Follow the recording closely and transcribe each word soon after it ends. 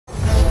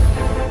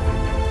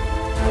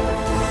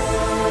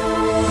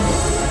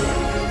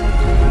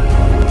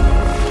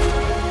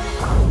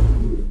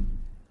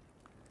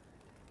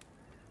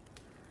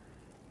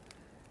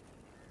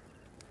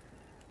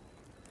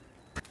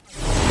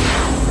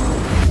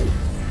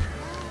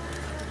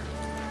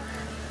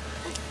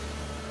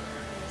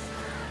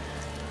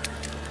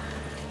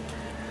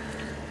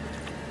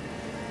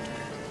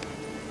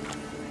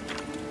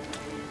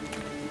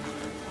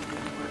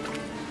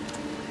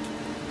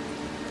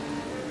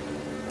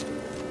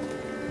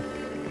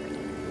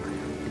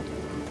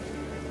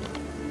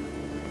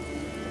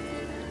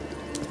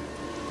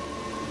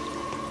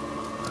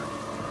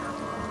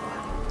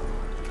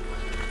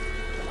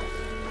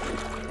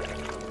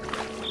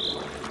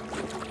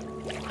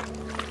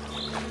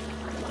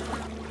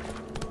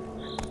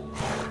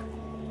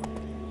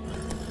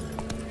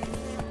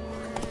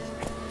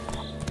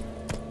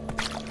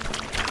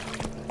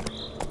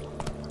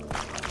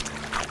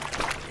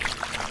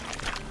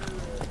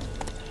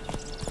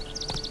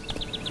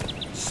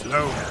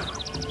Slow now.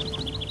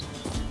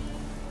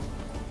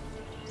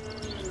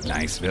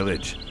 Nice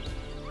village.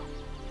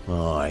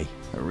 Aye,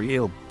 A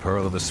real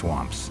pearl of the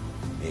swamps.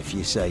 if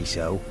you say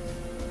so.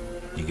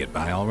 You get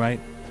by all right?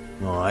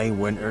 Aye,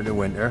 winter to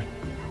winter.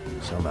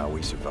 Somehow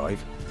we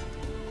survive.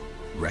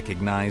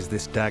 Recognize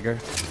this dagger?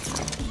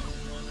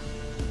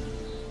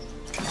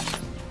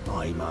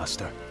 Aye,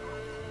 master.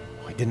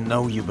 I didn't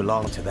know you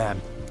belonged to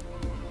them.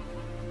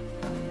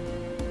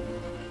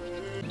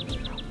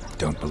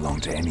 Don't belong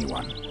to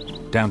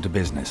anyone. Down to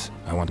business.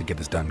 I want to get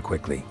this done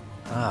quickly.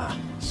 Ah,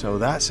 so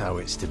that's how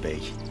it's to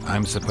be.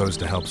 I'm supposed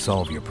to help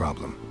solve your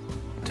problem.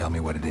 Tell me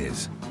what it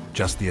is.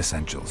 Just the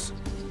essentials.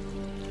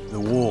 The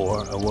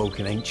war awoke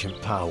an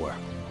ancient power.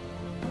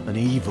 An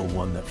evil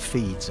one that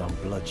feeds on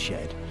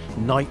bloodshed.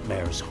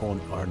 Nightmares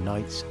haunt our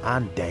nights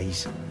and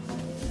days.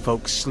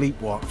 Folks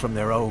sleepwalk from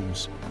their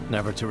homes,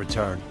 never to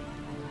return.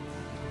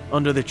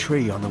 Under the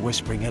tree on the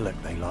Whispering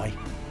Hillock they lie.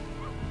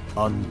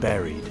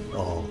 Unburied,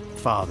 all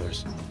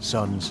fathers,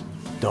 sons,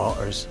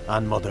 daughters,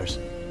 and mothers.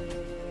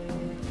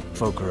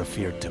 Folk are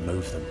afeared to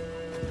move them.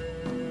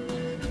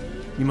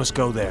 You must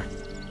go there.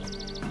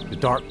 The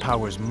dark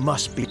powers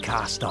must be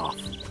cast off.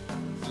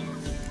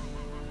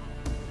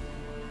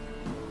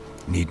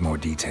 Need more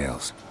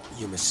details.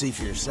 You must see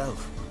for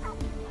yourself.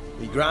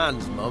 Me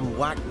grand's mum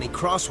whacked me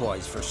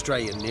crosswise for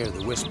straying near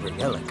the Whispering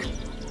Hillock.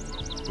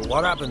 But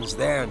what happens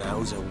there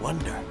now is a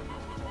wonder.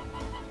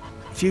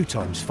 A few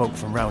times folk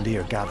from round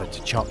here gathered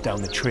to chop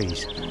down the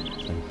trees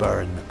and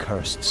burn the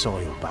cursed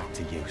soil back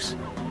to use.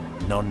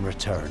 None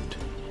returned.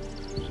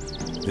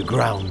 The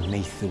ground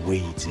neath the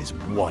weeds is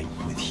white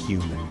with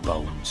human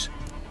bones.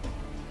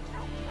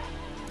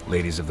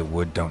 Ladies of the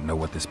Wood don't know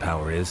what this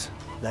power is?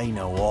 They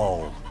know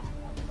all.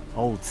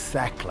 Old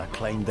Thekla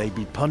claimed they'd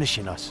be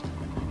punishing us.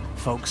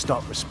 Folk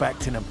stopped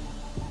respecting them.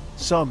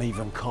 Some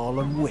even call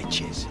them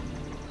witches.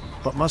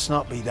 But must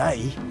not be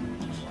they,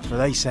 for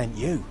they sent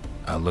you.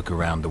 I'll look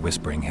around the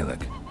Whispering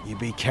Hillock. You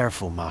be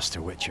careful,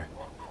 Master Witcher.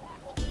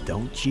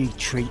 Don't ye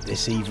treat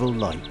this evil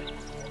light.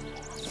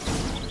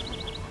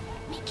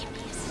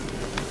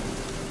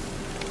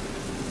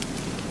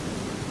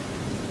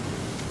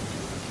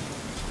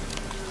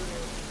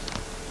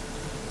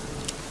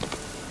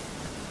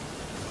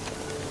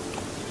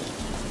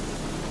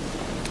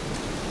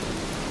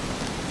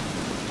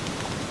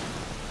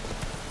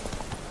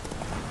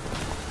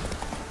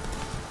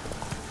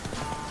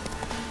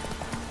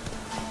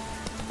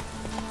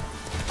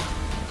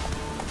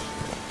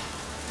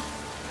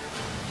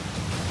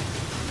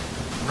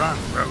 Run,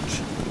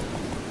 Roach.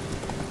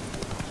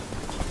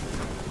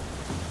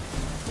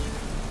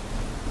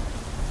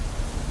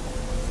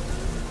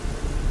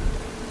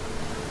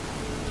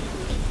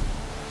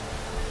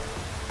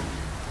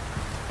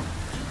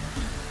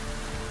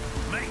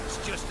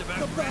 Mate's just about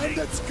The ready.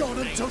 bandit's gone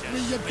and took me,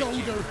 you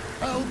golder.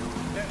 Help!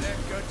 Let them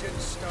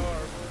gudgeons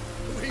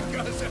starve. We've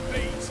got some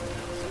meat.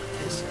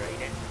 This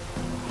ain't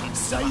it.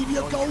 Save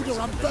your golder,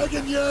 I'm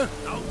begging you!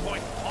 No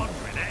point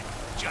pondering it.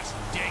 Just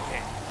dig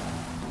it.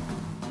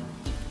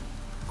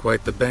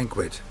 Quite the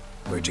banquet.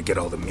 Where'd you get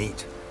all the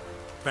meat?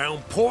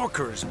 Found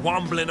porkers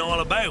wambling all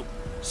about,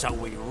 so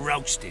we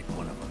roasted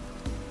one of them.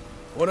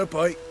 Want a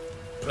bite?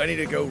 Plenty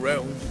to go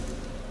round.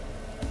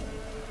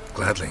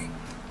 Gladly.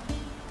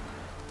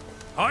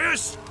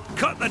 Hyas,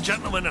 cut the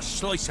gentleman a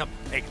slice of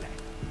pig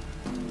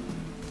leg.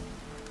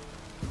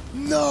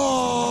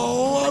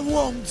 No, I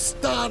won't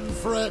stand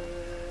for it.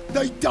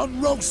 They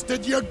done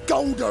roasted your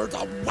golder, the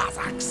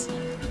wazzocks.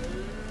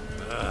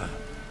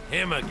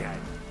 Him again.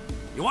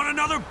 You want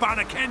another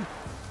bannikin?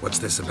 What's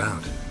this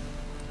about?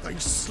 They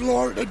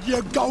slaughtered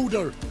your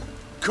golder.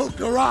 Cooked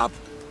her up.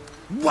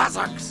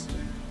 Wazzocks.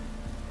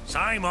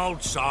 Same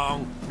old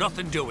song,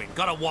 nothing doing.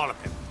 Gotta wallop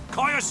him.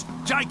 Caius,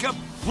 Jacob,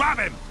 grab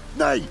him!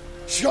 Nay,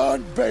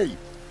 shan't be.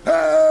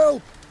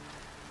 Help!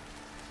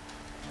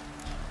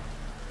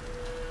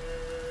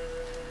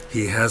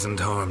 He hasn't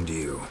harmed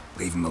you.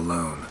 Leave him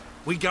alone.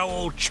 We go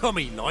all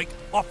chummy like,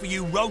 offer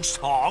you roast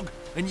hog,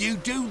 and you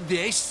do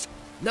this?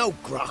 No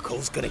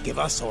grockle's gonna give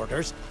us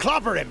orders.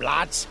 Clobber him,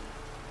 lads!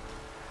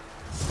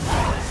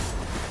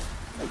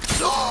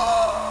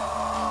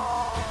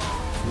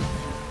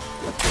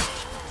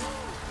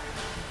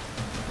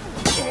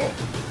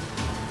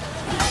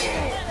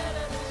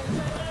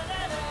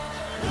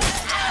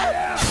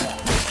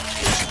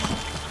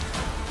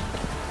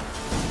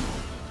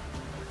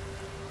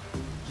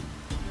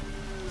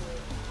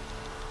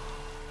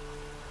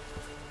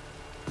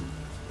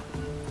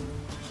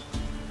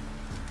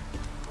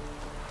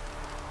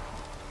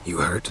 You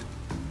hurt?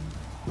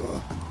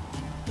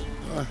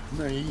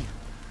 Me,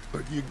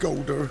 but your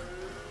golder.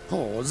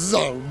 Oh,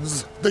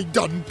 zounds, they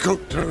done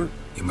cooked her.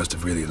 You must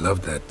have really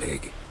loved that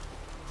pig.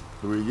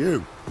 Who are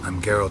you?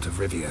 I'm Geralt of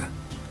Rivia.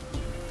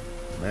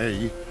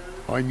 Me?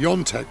 I'm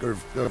Yontek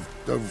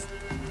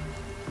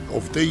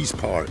of these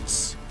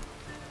parts.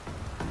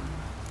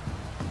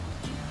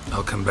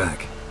 I'll come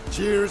back.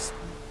 Cheers.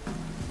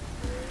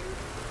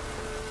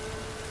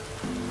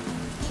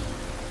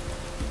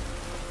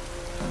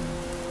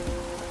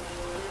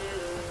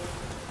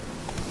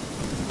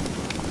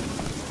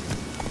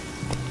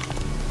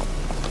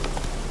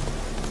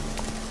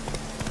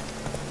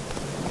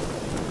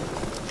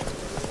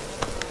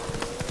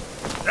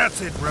 That's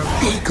it, bro.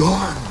 Be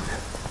gone.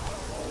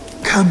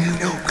 Come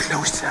no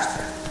closer.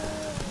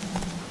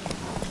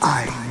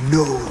 I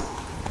know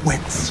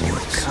whence you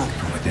come.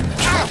 Within the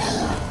tree.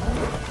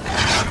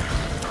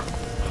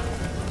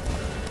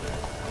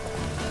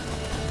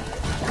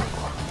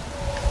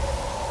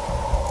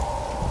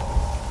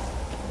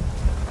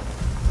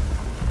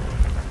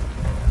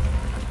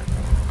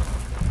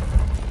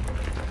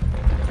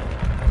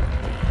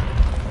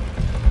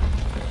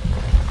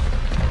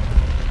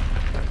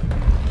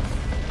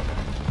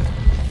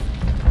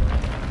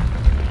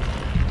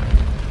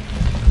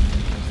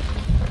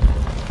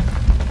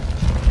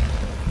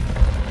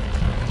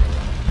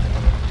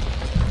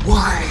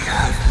 Why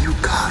have you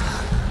gone?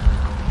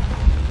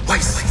 Why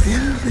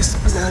spill this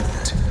blood?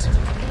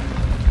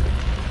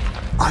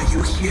 Are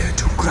you here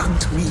to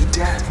grant me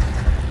death?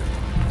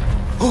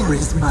 Or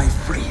is my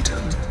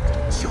freedom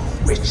your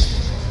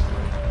wish?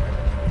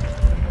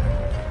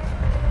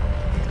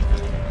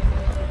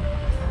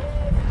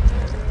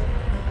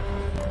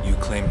 You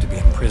claim to be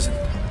imprisoned.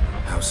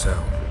 How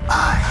so?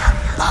 I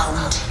am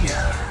bound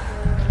here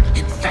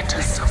in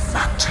fetters of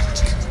magic.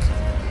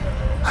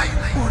 I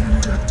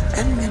wandered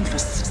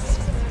endlessly,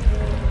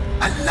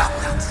 a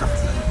labyrinth of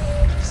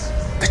leaves.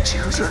 The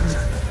children,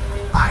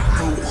 I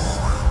know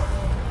all.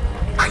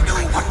 I know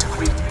what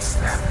awaits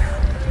them.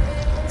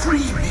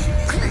 Free me,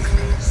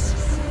 please.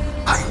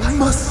 I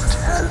must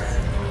help.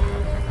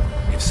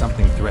 If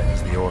something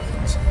threatens the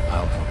orphans,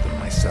 I'll help them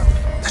myself.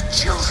 The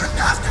children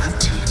have been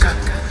taken.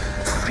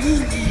 Free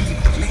me,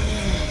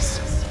 please.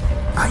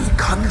 I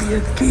can be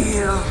a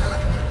gale,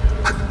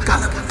 a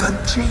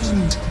gallop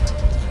chained.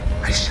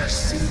 I shall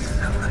save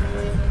them.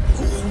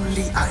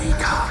 Only I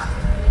can.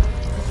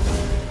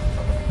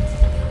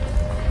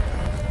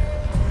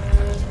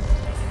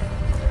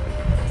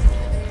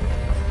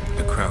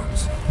 The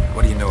crones.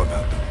 What do you know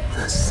about them?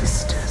 The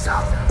sisters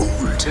are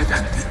older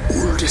than the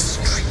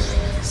oldest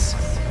trees.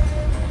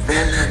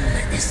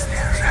 Velen is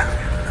their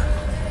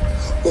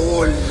realm.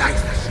 All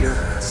life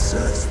here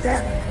serves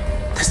them.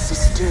 The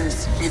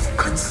sisters live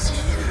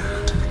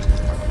concealed.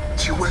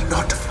 You will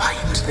not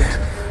find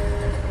them.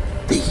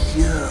 They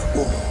hear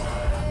all.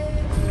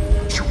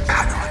 You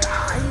cannot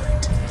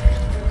hide.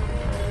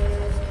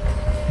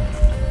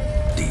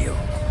 Deal.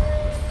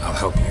 I'll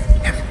help you.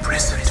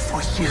 Imprisoned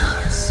for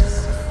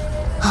years,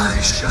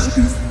 I shall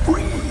be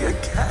free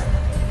again.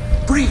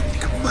 Break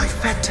my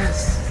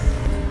fetters.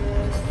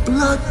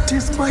 Blood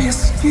is my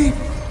escape.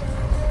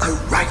 A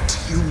rite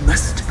you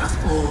must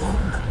perform.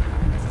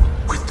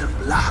 With the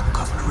black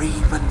of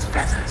raven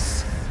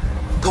feathers,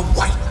 the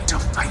white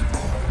of my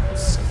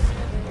bones,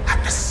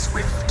 and a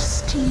swift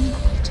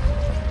steed.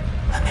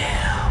 A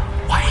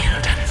mare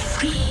wild and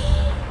free,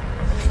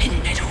 in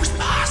meadows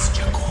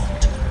pasture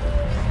gold,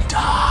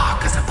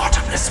 dark as a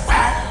bottomless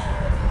well,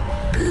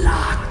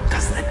 black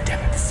as the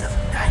depths of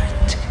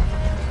night.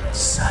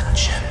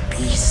 Such a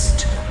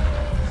beast,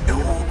 no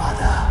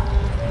other.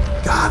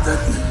 Gather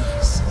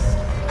these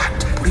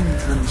and bring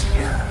them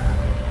here.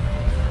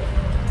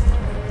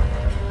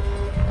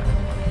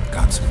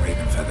 Got some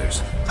raven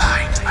feathers.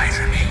 Find my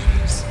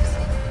remains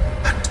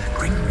and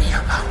bring me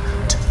a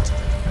mount.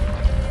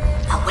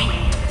 A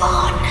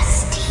wind-born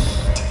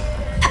steed,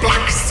 a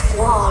black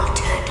squall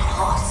turned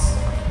horse.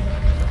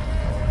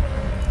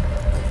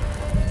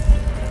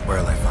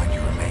 Where'll I find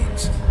your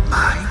remains?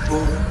 My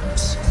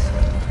bones,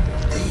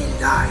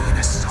 they lie in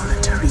a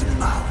solitary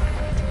mound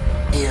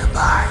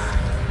nearby,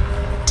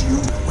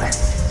 due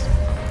west.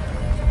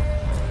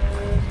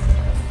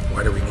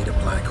 Why do we need a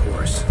black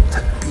horse?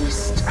 The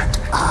beast and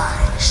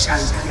I shall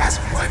be as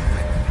one.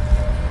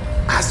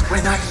 As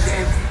when I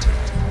lived,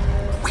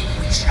 we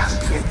shall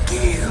be a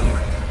gale.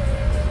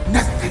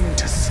 Nothing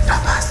to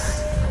stop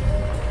us.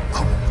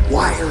 A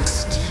wild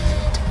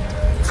steed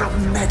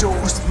from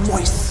meadows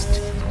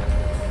moist.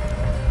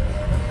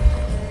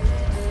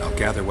 I'll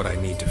gather what I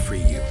need to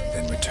free you,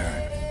 then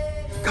return.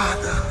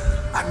 Gather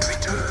and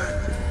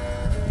return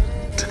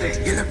to the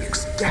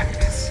hillock's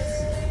depths,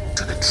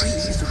 to the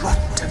tree's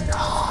rotten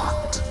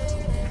heart.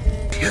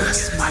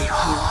 Pierce my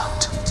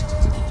heart,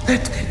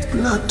 let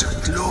blood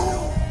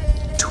flow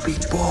to be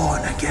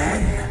born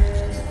again.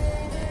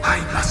 I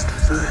must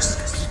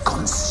first be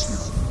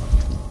consumed.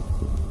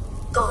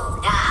 Go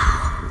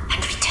now,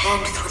 and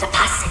return through the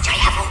passage I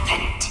have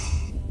opened.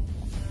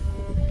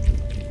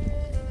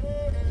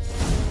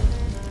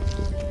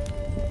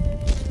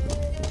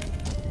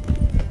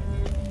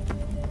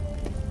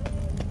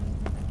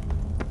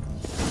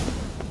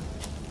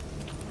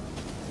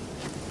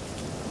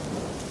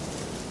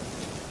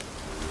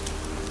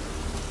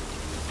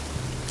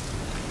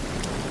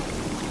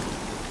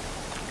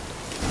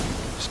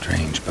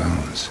 Strange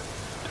bones.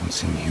 Don't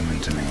seem human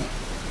to me.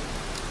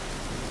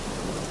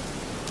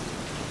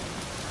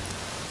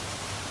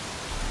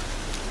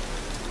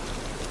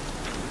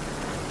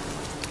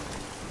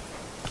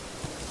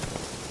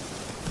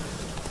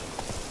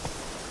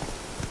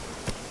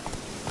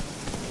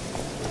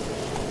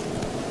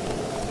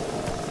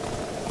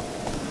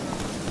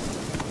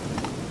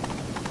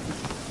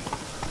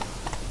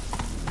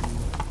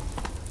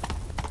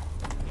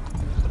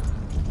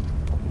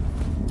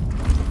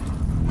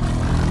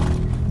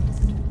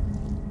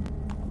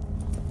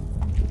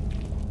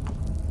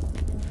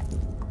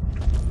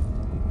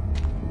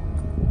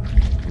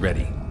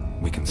 Ready.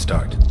 We can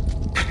start.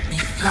 Let me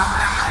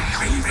fly,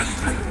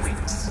 raven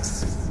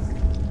wings.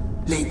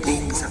 Lay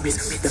wings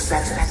amidst the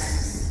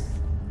feathers.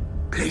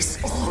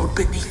 Place all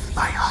beneath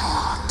my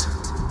heart.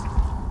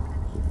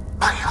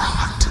 My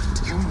heart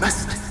you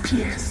must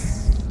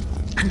pierce,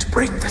 and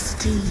bring the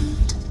steed.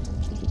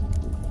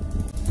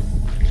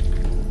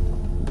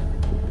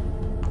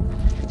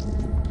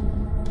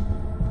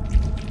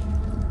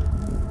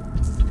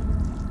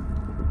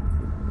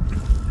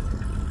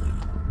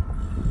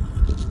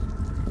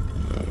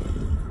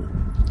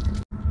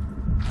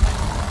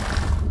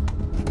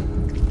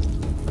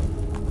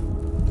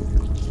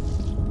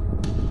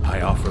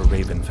 I offer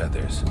raven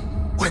feathers.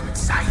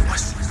 Once I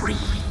was free,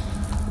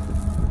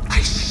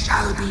 I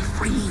shall be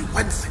free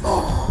once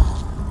more.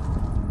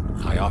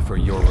 I offer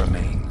your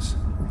remains.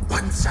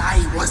 Once I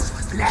was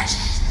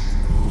flesh,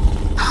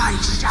 I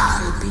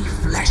shall be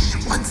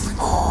flesh once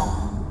more.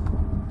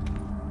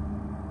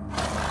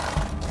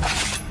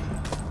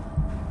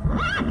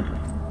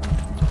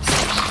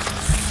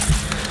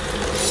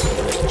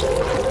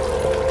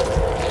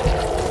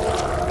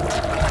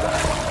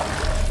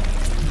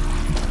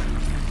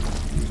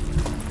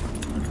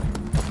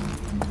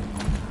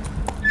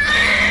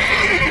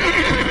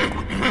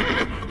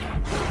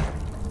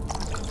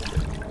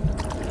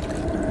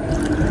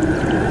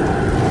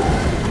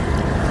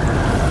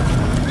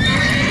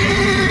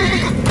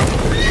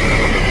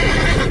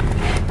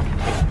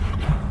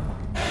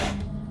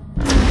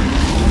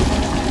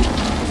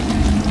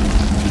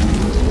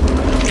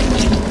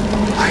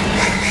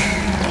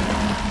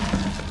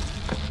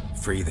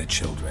 Free the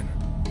children.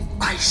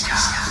 I shall.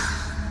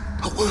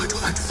 A word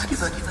once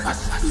given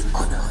must be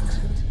honored.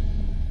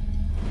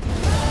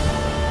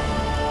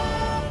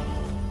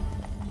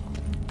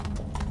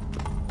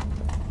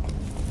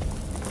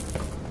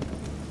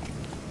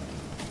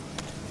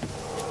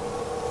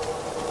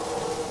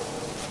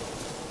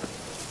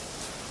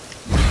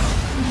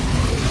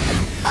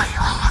 My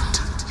heart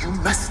you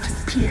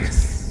must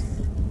pierce,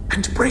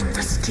 and bring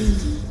the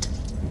steed.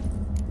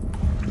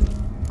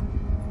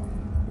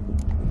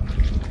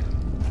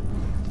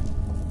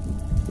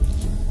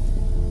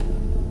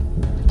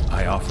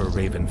 I offer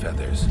raven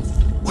feathers.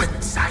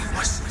 Once I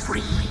was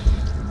free,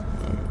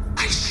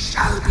 I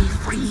shall be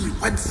free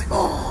once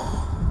more.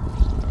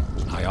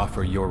 I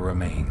offer your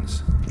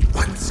remains.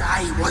 Once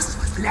I was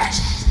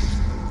flesh,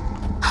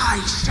 I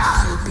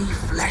shall be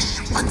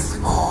flesh once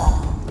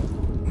more.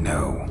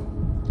 No.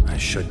 I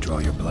should draw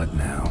your blood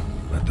now.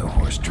 Let the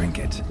horse drink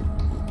it.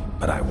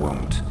 But I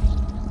won't.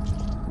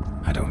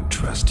 I don't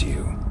trust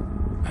you.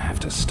 I have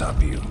to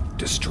stop you,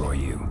 destroy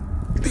you.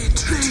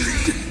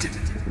 Betrayed!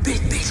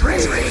 Betrayed!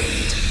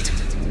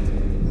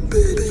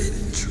 Betrayed!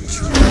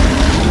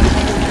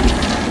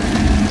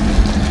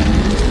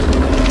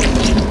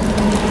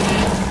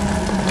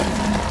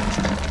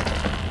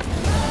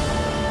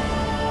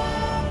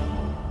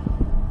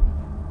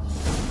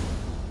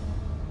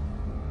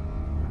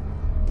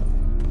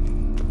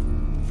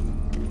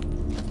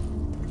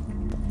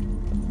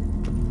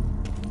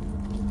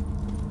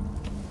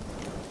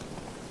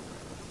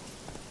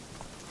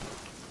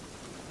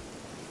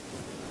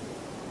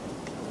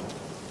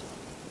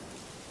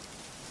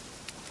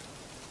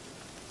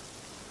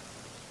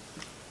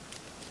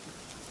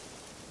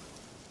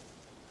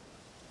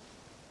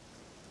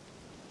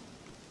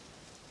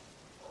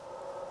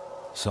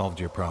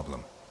 Solved your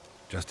problem.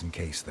 Just in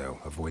case, though,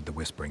 avoid the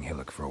Whispering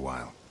Hillock for a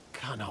while.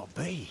 Cannot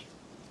be.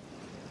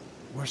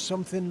 Where's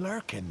something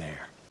lurking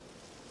there?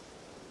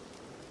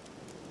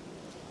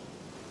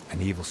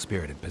 An evil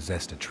spirit had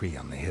possessed a tree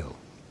on the hill.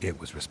 It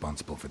was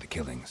responsible for the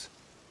killings.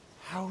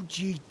 How'd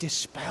ye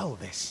dispel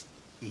this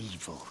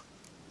evil?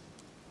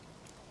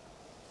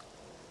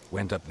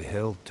 Went up the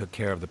hill, took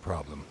care of the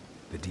problem.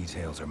 The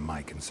details are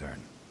my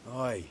concern.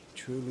 Aye,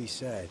 truly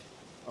said.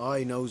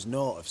 I knows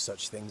naught of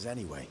such things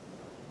anyway.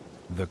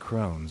 The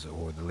crones,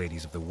 or the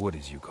ladies of the wood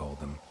as you call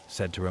them,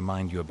 said to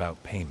remind you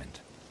about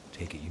payment.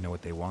 Take it you know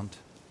what they want?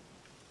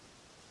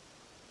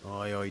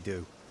 Aye, I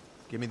do.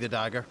 Give me the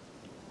dagger.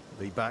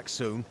 Be back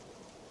soon.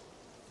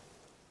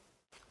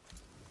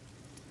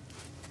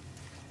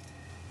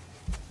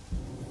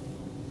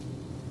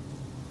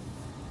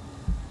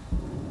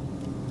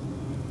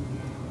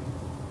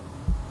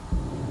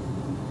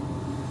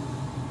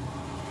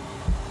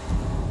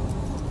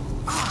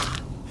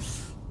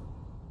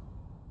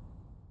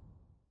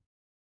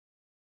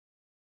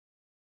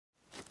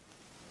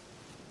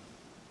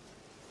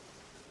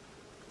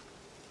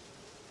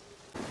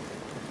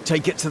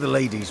 Take it to the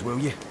ladies, will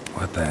you?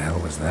 What the hell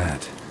was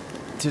that?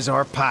 'Tis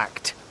our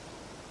pact.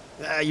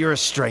 You're a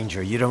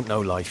stranger, you don't know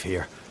life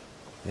here.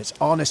 It's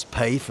honest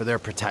pay for their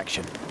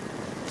protection.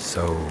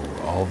 So,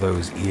 all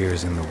those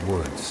ears in the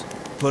woods.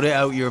 Put it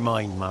out your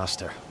mind,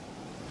 master.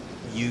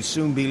 You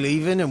soon be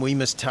leaving and we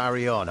must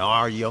tarry on,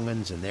 our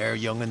young'uns and their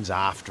young'uns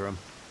after 'em.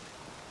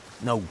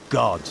 No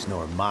gods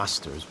nor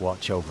masters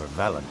watch over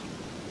Velen.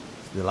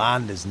 The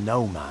land is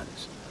no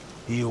man's.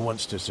 He who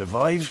wants to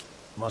survive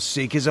must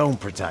seek his own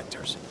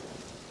protectors.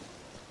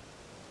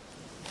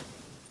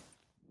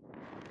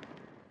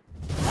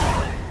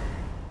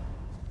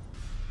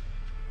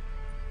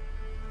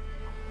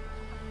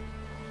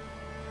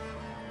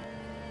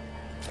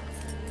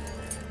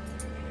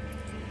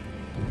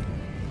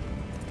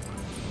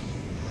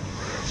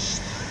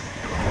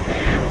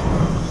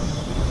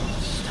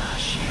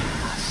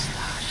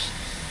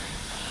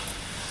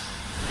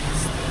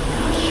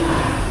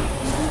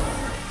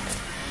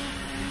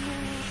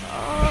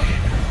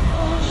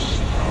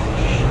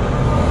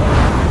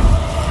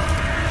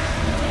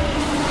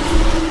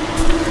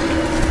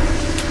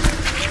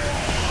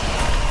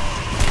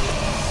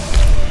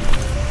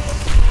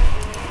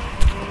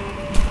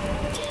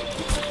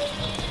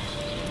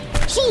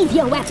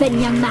 open,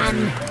 young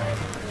man.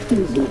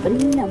 He's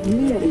even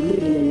lovelier in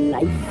real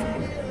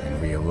life.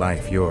 In real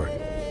life, you're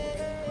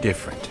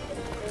different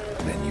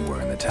than you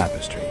were in the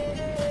tapestry.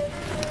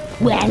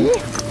 Well,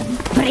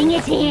 bring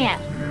it here.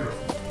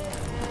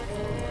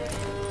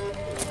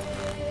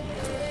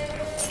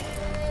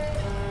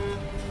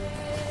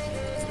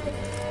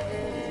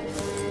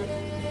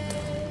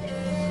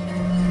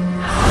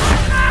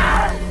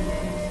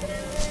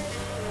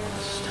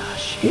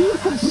 You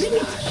can bring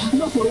it,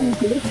 not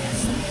open it.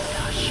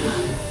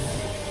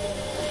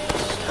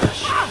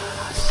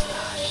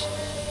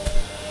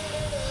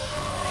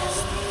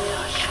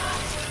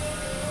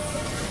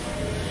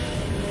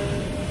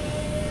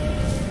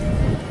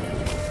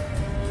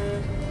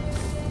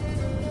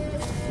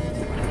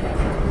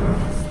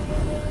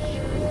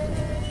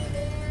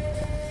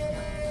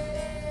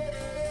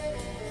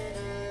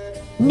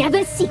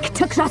 Never seek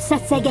to cross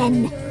us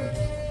again.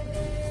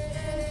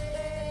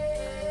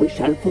 We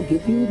shall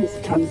forgive you this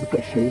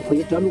transgression, for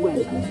you've done well.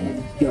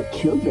 Your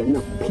children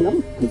are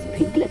plump as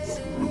piglets,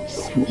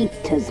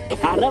 sweet as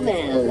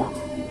caramel.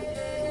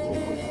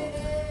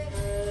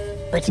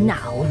 But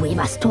now we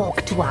must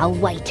talk to our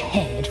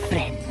white-haired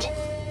friend.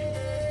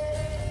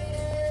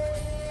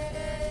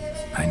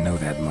 I know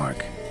that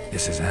mark.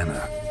 This is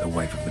Anna, the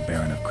wife of the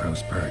Baron of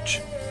Crow's Perch.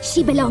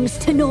 She belongs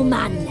to no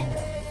man.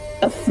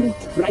 A fruit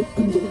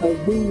ripened in her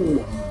womb.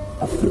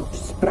 A fruit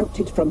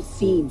sprouted from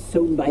seeds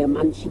sown by a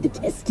man she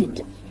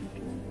detested.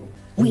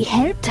 We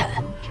helped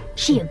her.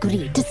 She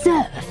agreed to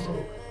serve.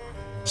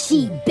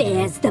 She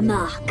bears the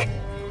mark.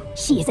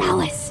 She is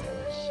ours.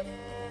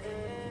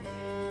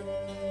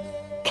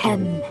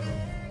 Come.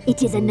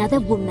 It is another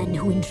woman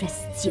who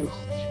interests you.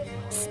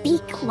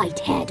 Speak,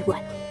 white-haired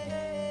one.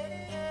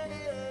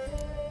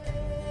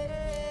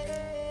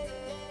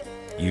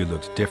 You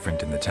looked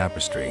different in the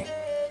tapestry.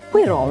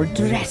 We're all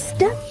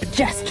dressed up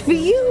just for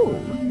you.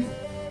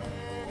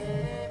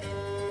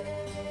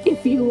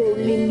 If you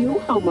only knew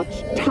how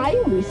much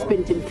time we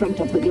spent in front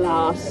of the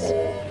glass.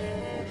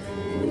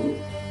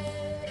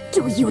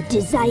 Do you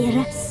desire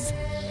us?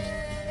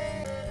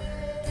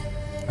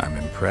 I'm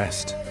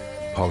impressed.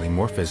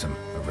 Polymorphism,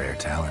 a rare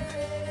talent.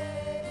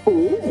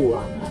 Oh,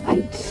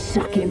 I'd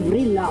suck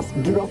every last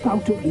drop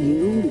out of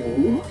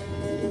you.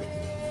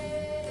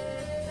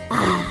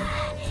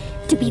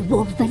 To be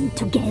woven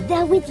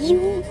together with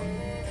you?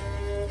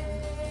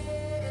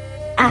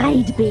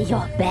 I'd be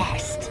your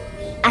best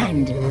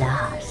and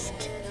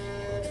last.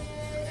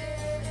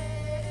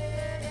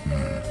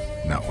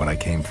 Not what I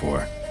came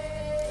for.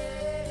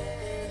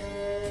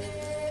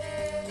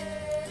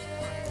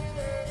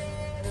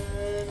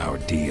 Our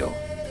deal.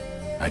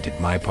 I did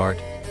my part,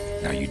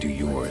 now you do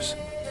yours.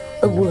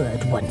 A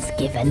word once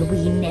given,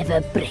 we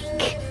never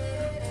break.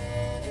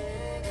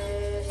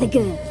 The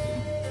girl.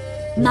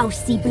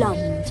 Mousy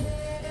blonde.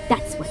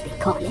 That's what they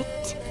call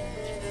it.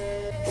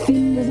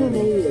 Thin as a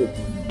rail,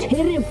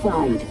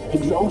 terrified,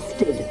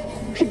 exhausted.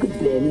 She could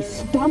barely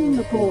stand,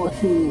 the poor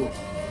thing.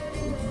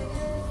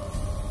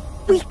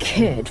 We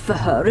cared for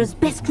her as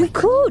best we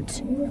could.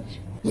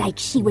 Like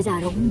she was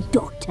our own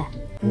daughter.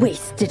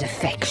 Wasted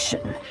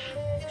affection.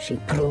 She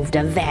proved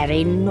a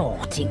very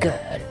naughty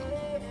girl.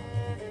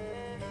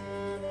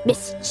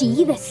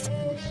 Mischievous,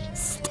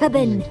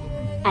 stubborn,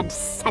 and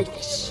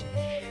selfish.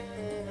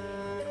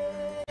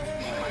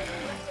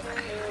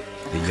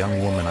 The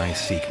young woman I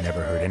seek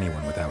never hurt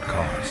anyone without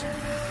cause.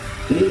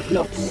 You've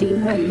not seen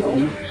her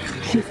long.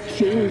 She's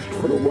changed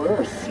for the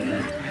worse.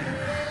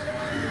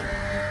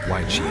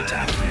 Why'd she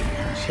attack me?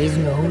 She's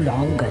no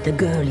longer the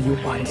girl you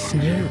once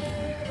knew.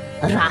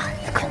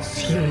 Wrath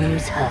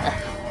consumes her.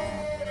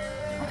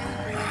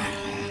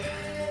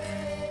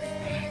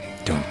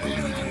 Don't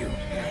believe you.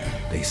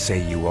 They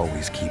say you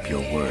always keep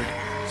your word,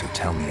 so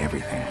tell me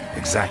everything,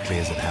 exactly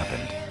as it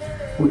happened.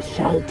 We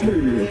shall tell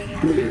you,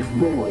 brave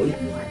boy.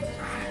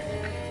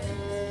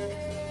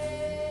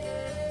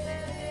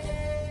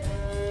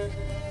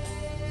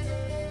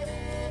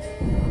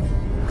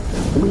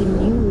 We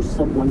knew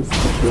someone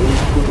special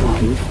was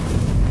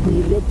alive.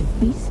 We read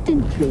beast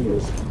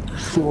entrails,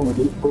 saw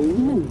the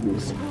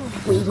omens.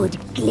 We would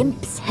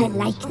glimpse her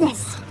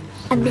likeness,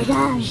 a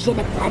mirage in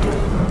a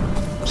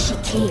puddle. She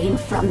came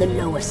from the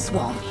lower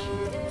swamp.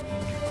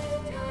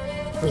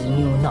 We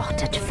knew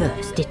not at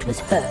first it was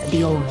her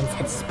the omens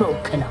had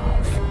spoken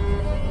of.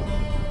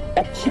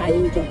 A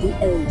child of the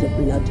elder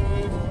blood,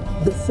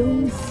 the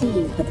soul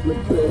seed that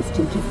would burst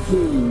into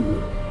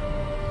flame.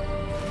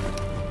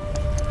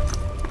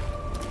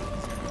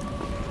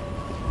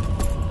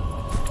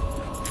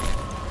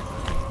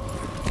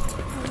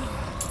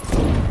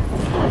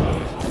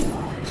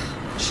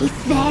 She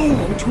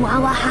fell into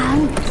our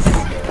hands.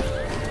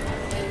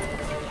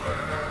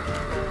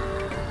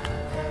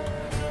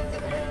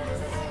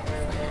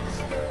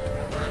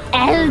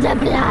 Elder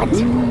blood!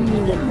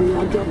 The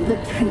blood of the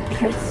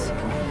traitress.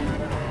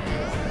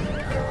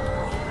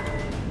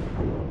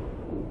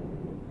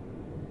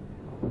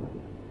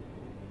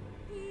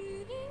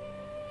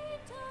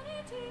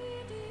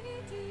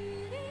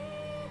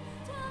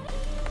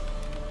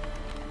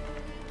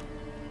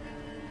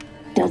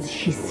 Does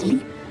she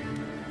sleep?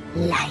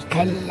 Like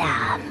a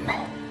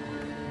lamb.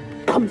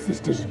 Come,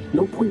 sisters,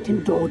 no point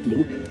in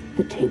dawdling.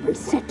 The table's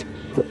set.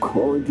 The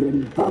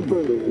cauldron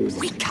bubbles.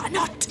 We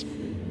cannot!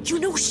 You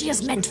know she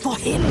is meant for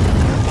him!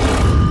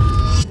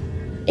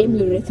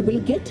 Emlyrith will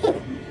get her.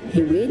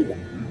 He will,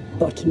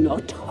 but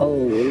not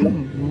whole.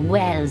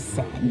 Well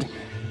said.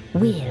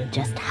 We'll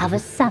just have a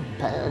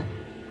sample.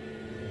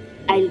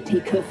 I'll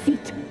take her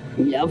feet.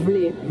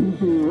 Lovely.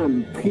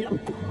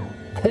 Plump.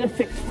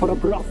 Perfect for a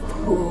broth.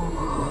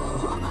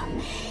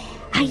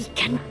 I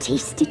can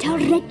taste it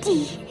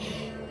already.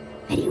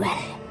 Very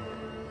well.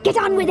 Get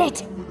on with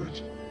it!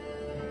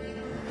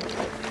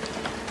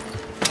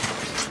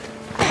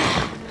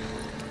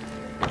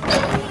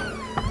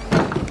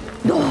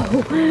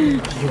 Oh,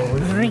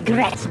 you'll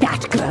regret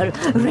that, girl.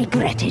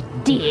 Regret it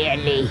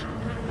dearly.